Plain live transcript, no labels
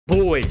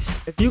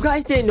Boys, if you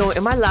guys didn't know,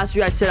 in my last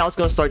video I said I was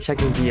gonna start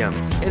checking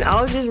DMs, and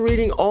I was just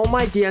reading all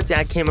my DMs and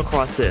I came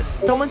across this.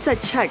 Someone said,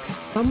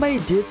 Chex, somebody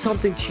did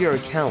something to your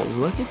account.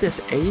 Look at this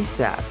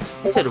ASAP.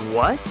 I said,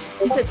 what?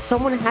 He said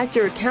someone hacked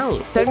your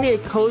account. Send me a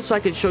code so I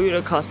can show you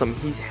the custom.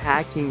 He's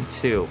hacking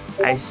too.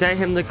 I sent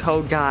him the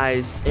code,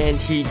 guys, and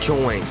he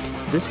joined.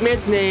 This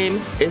man's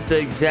name is the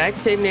exact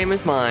same name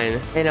as mine,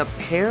 and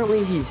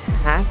apparently he's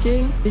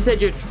hacking. He said,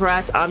 you're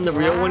trash, I'm the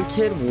real one,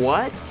 kid.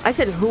 What? I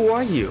said, who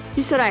are you?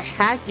 He said, I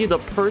hacked you, the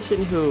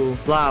person who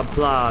blah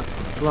blah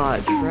blah.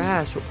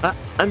 Trash.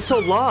 I'm so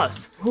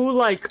lost. Who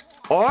like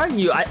are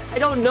you? I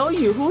don't know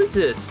you. Who is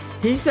this?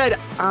 He said,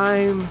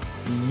 I'm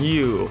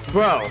you.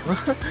 Bro.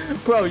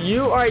 Bro,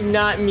 you are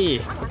not me.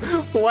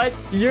 What?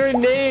 Your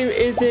name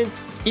isn't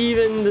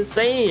even the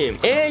same,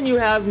 and you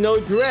have no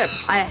drip.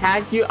 I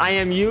hacked you. I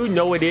am you.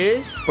 No, it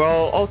is,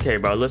 bro. Okay,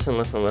 bro, listen.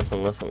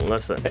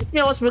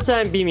 Yeah, let's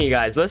pretend be me,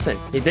 guys. Listen,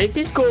 he thinks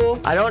he's cool.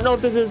 I don't know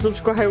if this is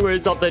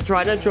subscribers up there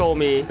trying to troll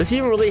me. Does he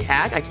even really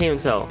hack? I can't even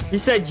tell. He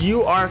said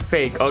you are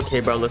fake.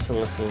 Okay, bro, listen.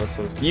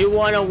 You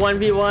want a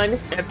 1v1?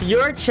 If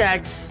you're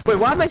Chex, wait,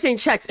 why am I saying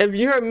Chex? If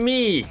you're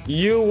me,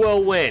 you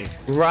will win,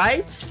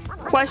 right?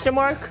 Question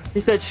mark. He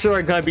said,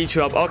 sure, gonna beat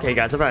you up. Okay,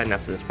 guys, I've had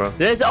enough of this, bro.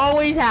 This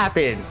always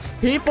happens.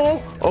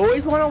 People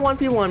always want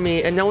to 1v1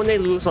 me, and then when they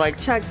lose, like,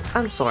 Chex,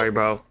 I'm sorry,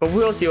 bro, but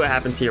we'll see what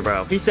happens here,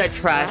 bro. He said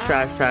trash.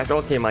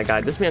 Okay, my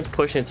god, this man's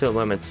pushing to the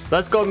limits.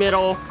 Let's go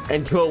middle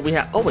until we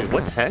have. Oh wait,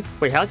 what the heck?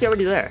 Wait, how's he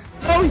already there?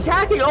 Oh, he's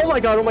hacking. Oh my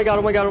god. Oh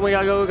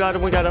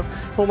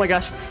my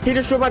gosh, he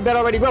destroyed my bed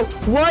already, bro.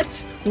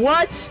 What?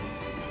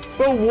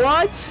 Bro,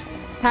 what?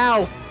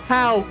 How?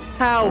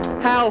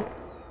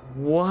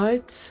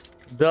 What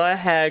the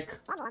heck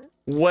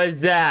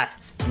was that?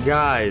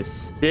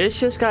 Guys, this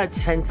just got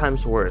 10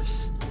 times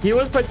worse. He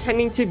was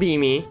pretending to be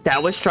me.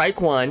 That was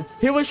strike 1.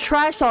 He was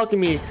trash talking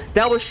me.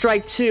 That was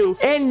strike 2.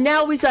 And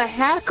now he's a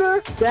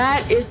hacker?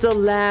 That is the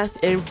last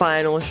and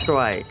final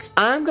strike.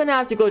 I'm gonna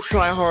have to go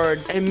try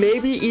hard and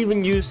maybe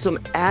even use some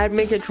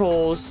admin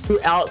controls to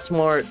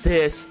outsmart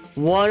this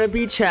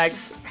wannabe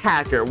Chex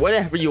hacker,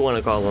 whatever you want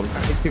to call him.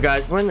 Alright, you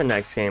guys, we're in the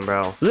next game,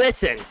 bro.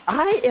 Listen,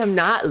 I am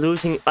not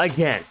losing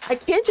again. I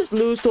can't just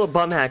lose to a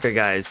bum hacker,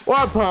 guys,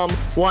 or a bum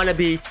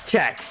wannabe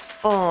Chex.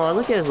 Oh,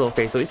 look at his little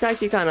face. So he's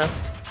actually kind of.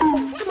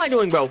 What am I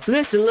doing, bro?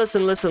 Listen.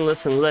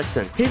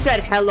 He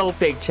said, hello,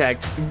 fake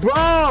Chex.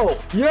 Bro,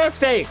 you're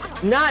fake,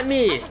 not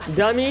me,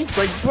 dummy.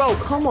 Like, bro,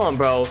 come on,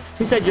 bro.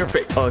 He said you're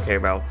fake. Okay,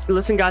 bro.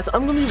 Listen, guys,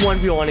 I'm gonna be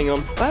 1v1ing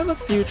him. I have a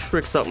few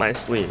tricks up my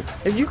sleeve.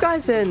 If you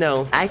guys didn't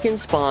know, I can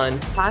spawn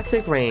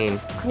Toxic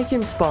Rain, I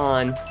can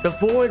spawn the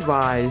Void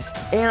Rise,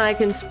 and I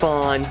can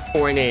spawn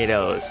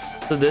tornadoes.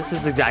 So this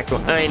is the exact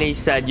one. And he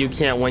said you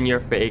can't win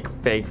your fake.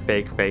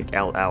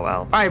 L.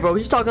 All right, bro,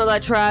 he's talking all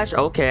that trash.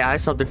 Okay, I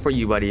have something for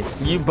you, buddy.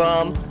 You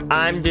bum,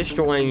 I'm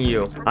destroying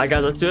you. I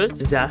got, let's do this.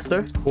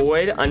 Disaster,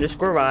 Void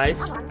 _ Rise,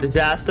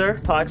 Disaster,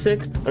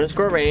 Toxic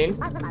 _ Rain,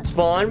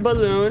 Spawn,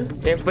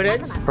 Balloon,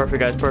 Infinite. Perfect,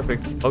 guys,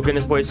 perfect. Oh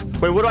goodness, boys.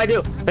 Wait, what do I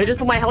do? I just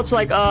put my health to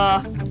like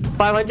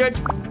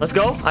 500. Let's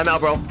go. I'm out,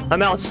 bro.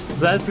 I'm out.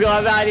 Let's go.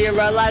 I'm out of here,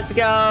 bro. Let's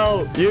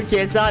go. You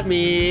can't stop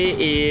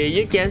me.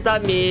 You can't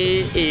stop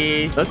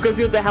me. Let's go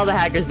see what the hell the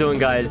hacker's doing,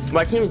 guys.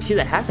 Well, I can't even see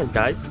the hackers,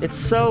 guys. It's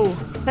so...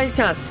 That's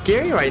kind of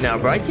scary right now,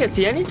 bro. I can't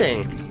see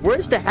anything.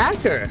 Where's the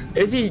hacker?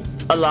 Is he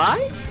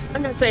alive?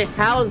 I'm gonna say,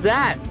 how's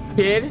that,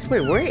 kid?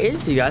 Wait, where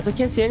is he, guys? I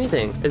can't see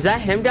anything. Is that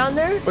him down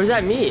there? Or is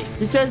that me?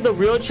 He says the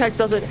real Chex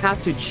doesn't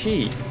have to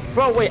cheat.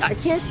 Bro, wait, I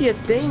can't see a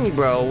thing,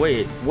 bro.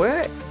 Wait,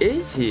 where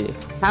is he?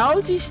 How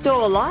is he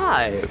still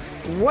alive?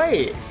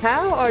 Wait,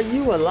 how are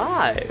you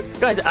alive?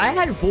 Guys, I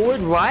had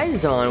Void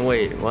Rise on.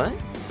 Wait, what?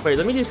 Wait,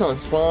 let me do something.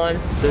 Spawn,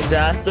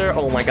 Disaster.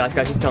 Oh my gosh,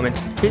 guys, he's coming.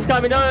 He's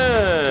coming.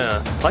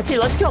 No. Okay,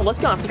 let's go. I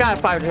forgot I have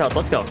 500 health.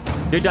 Let's go.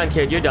 You're done,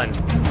 kid. You're done.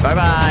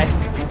 Bye-bye.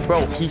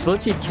 Bro, he's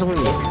literally killing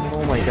me.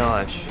 Oh my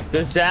gosh.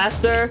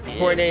 Disaster,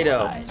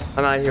 Tornado.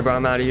 I'm out of here, bro.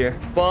 I'm out of here.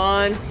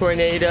 Spawn,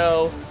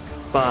 Tornado,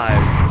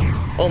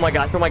 5. Oh my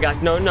gosh, no.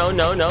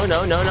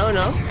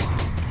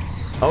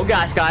 Oh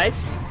gosh,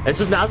 guys. This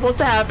is not supposed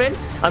to happen.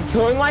 I'm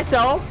killing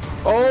myself.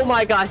 Oh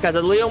my gosh, guys. I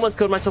literally almost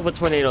killed myself with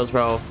tornadoes,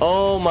 bro.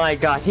 Oh my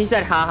gosh. He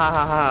said,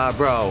 ha,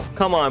 bro.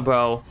 Come on,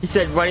 bro. He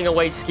said running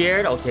away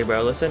scared. Okay,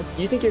 bro, listen.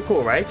 You think you're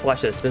cool, right?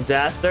 Watch this.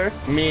 Disaster,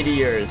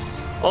 Meteors.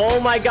 Oh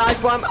my gosh,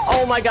 bro.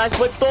 Oh my gosh,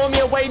 what's throwing me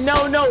away? No.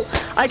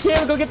 I can't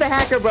even go get the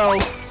hacker, bro.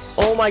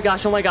 Oh my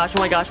gosh. Oh,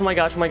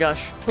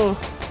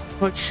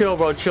 chill,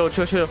 bro. Chill.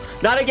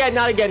 Not again.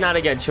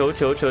 Chill.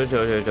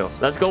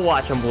 Let's go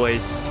watch him,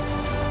 boys.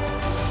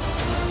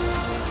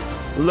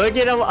 Look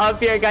at him up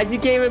here, guys. He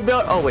can't even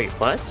build. Oh, wait.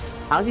 What?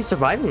 How's he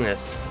surviving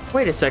this?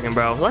 Wait a second,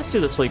 bro. Let's do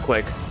this really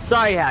quick.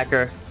 Sorry,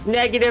 hacker.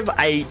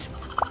 -8.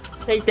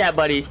 Take that,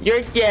 buddy.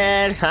 You're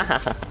dead.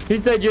 He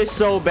said you're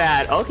so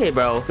bad. Okay,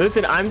 bro.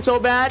 Listen, I'm so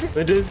bad.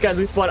 This guy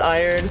respawn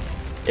iron.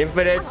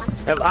 Infinite.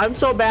 If I'm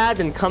so bad,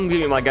 then come get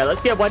me, my guy.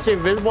 Let's get a bunch of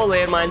invisible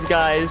landmines,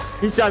 guys.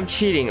 He said I'm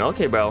cheating.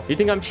 Okay, bro. You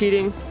think I'm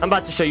cheating? I'm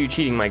about to show you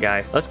cheating, my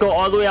guy. Let's go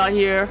all the way out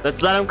here.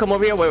 Let's let him come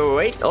over here.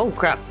 Wait. Oh,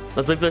 crap.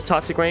 Let's leave this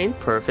Toxic Rain.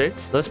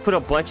 Perfect. Let's put a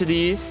bunch of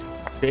these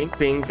Bing,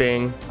 bing,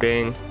 bing,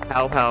 bing.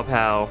 Pow, pow,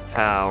 pow,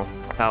 pow.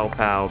 Pow,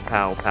 pow,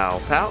 pow, pow,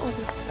 pow.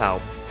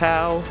 Pow,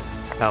 pow.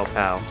 Pow,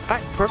 pow.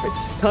 Alright, perfect.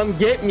 Come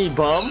get me,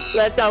 bum.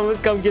 Let's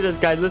almost come get us,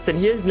 guys. Listen,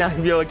 he is not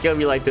gonna be able to kill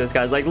me like this,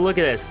 guys. Like, look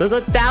at this. There's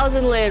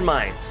 1,000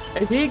 landmines.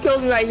 If he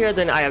kills me right here,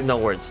 then I have no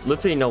words.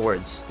 Literally no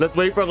words. Let's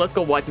wait for him. Let's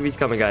go watch if he's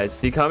coming, guys.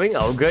 Is he coming?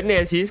 Oh,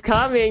 goodness. He's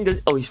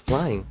coming. Oh, he's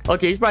flying.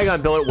 Okay, he's probably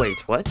gonna build it.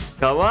 Wait, what?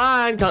 Come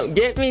on. Come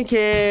get me,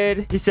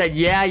 kid. He said,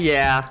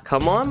 yeah.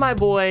 Come on, my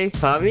boy.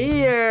 Come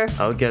here.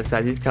 Oh, guess,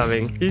 guys. He's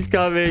coming. He's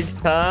coming.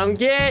 Come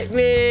get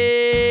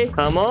me.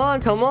 Come on.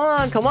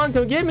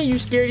 Come get me, you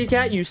scaredy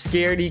cat. You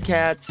scaredy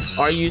cat.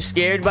 Are you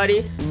scared,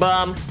 buddy?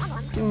 Bum.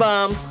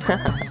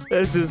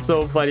 This is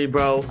so funny,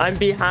 bro. I'm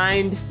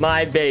behind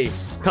my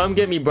base. Come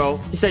get me, bro.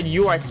 He said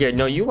you are scared.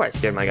 No, you are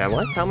scared, my guy.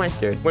 What? How am I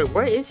scared? Wait,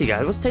 where is he,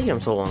 guys? What's taking him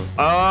so long?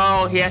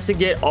 Oh, he has to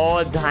get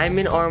all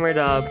diamond armored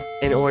up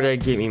in order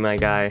to get me, my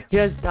guy. He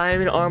has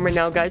diamond armor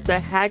now, guys. The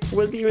hack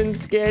was even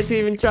scared to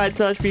even try to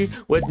touch me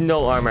with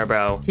no armor,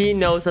 bro. He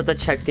knows that the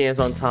Chex stand is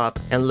on top.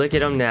 And look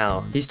at him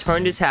now. He's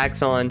turned his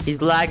hacks on.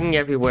 He's lagging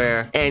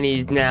everywhere. And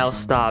he's now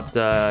stopped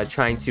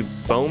trying to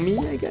bone me,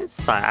 I guess.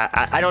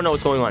 I don't know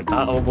what's going on.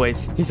 Uh-oh,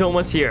 boys. He's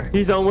almost here.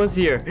 He's almost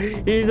here.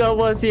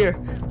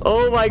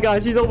 Oh, my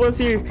gosh. He's almost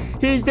here.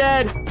 He's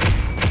dead.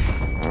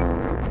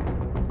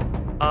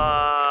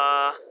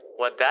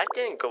 Well, that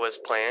didn't go as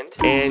planned.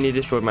 And he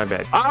destroyed my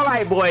bed. All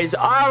right, boys.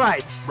 All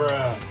right.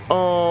 Bruh.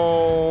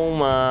 Oh,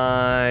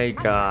 my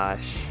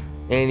gosh.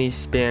 And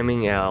he's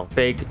spamming out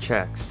fake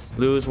Chex.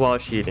 Lose while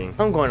cheating.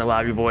 I'm going to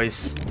lobby,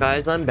 boys.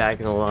 Guys, I'm back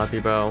in the lobby,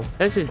 bro.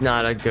 This is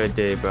not a good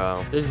day,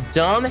 bro. This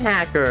dumb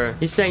hacker.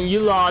 He's saying you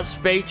lost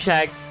fake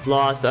Chex.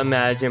 Lost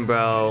Imagine,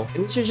 bro.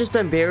 And this is just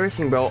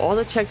embarrassing, bro. All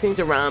the Chex things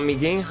around me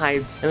getting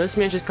hyped. And this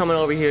man's just coming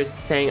over here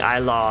saying I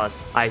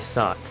lost. I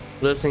suck.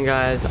 Listen,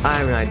 guys, I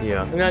have an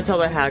idea. I'm gonna tell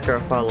the hacker,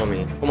 follow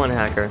me. Come on,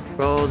 hacker.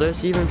 Bro,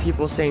 there's even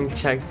people saying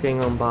Chex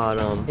gang on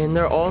bottom. And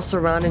they're all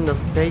surrounding the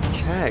fake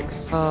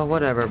Chex.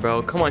 Whatever,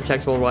 bro. Come on,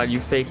 Chex Worldwide, you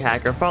fake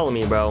hacker. Follow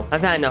me, bro. I've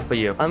had enough of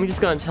you. I'm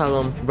just gonna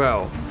tell him,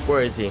 bro,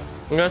 where is he?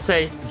 I'm gonna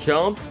say,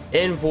 jump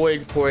in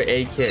void for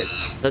a kid.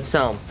 Let's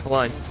tell him. Come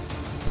on.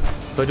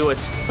 Go do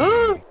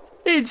it.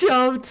 He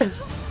jumped.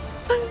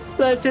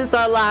 Let's just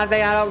start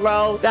laughing at him,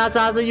 bro. That's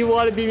how you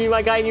want to be me,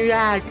 my guy, you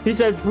hack. He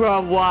said, bro,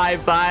 why?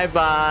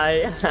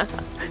 Bye-bye.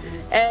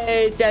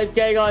 Hey, Chex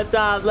gang on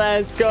top.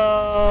 Let's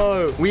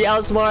go. We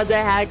outsmart the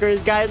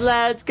hackers, guys.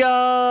 Let's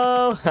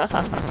go.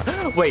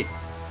 Wait.